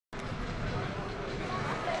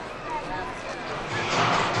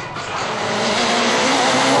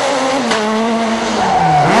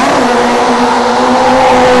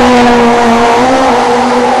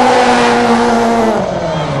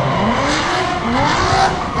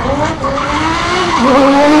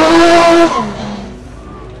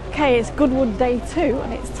Goodwood Day 2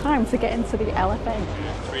 and it's time to get into the LFA.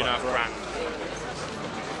 3.5 grand.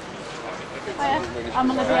 Hiya,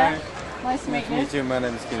 I'm Olivia. Nice to meet you. Meet you. My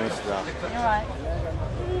name is Kinoshita. You're right.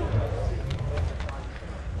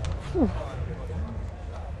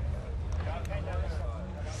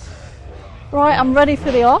 Right, I'm ready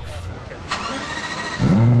for the off.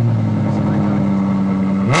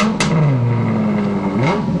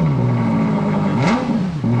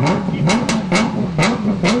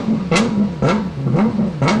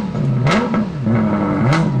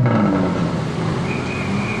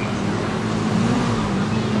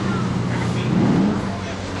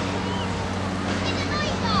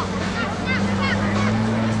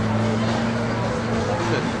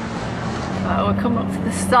 We're coming up to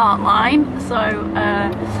the start line, so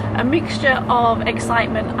a mixture of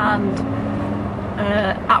excitement and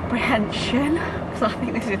apprehension, so I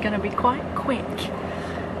think this is going to be quite quick.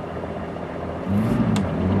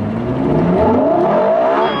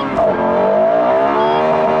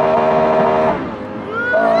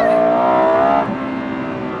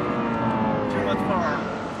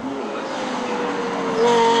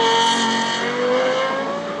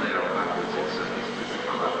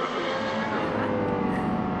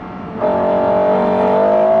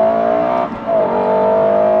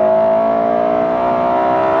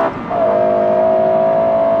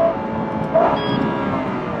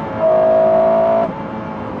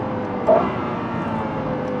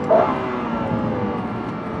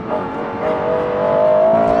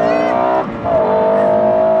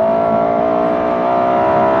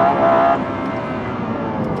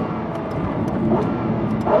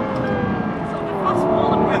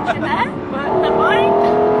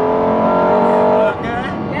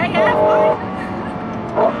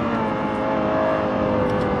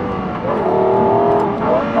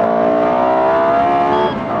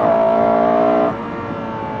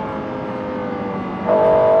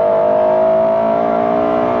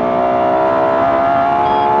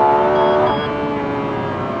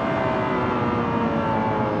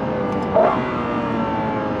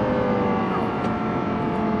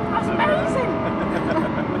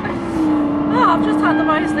 I've just had the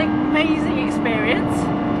most amazing experience.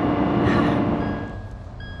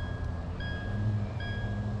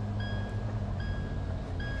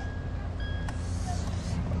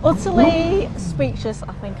 Utterly speechless,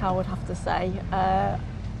 I think I would have to say.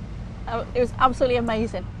 It was absolutely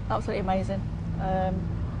amazing, absolutely amazing.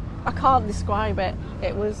 I can't describe it.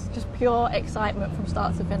 It was just pure excitement from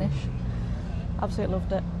start to finish. Absolutely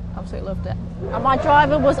loved it. Absolutely loved it. And my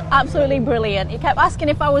driver was absolutely brilliant. He kept asking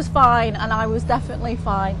if I was fine, and I was definitely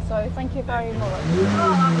fine. So thank you very much.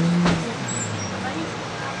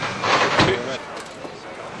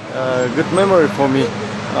 Good memory for me.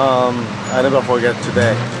 I never forget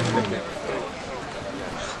today.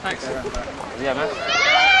 Thanks. Yeah, man.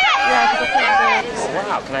 Yeah, because I think Oh,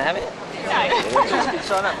 wow, can I have it? Yeah.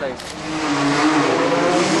 Sign up, please.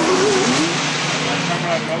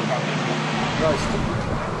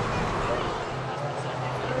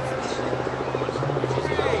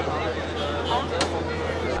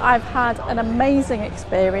 I've had an amazing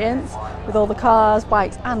experience with all the cars,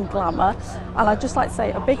 bikes and glamour, and I'd just like to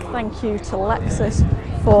say a big thank you to Lexus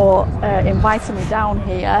for inviting me down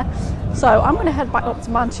here. So I'm going to head back up to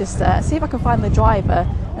Manchester, see if I can find the driver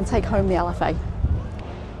and take home the LFA.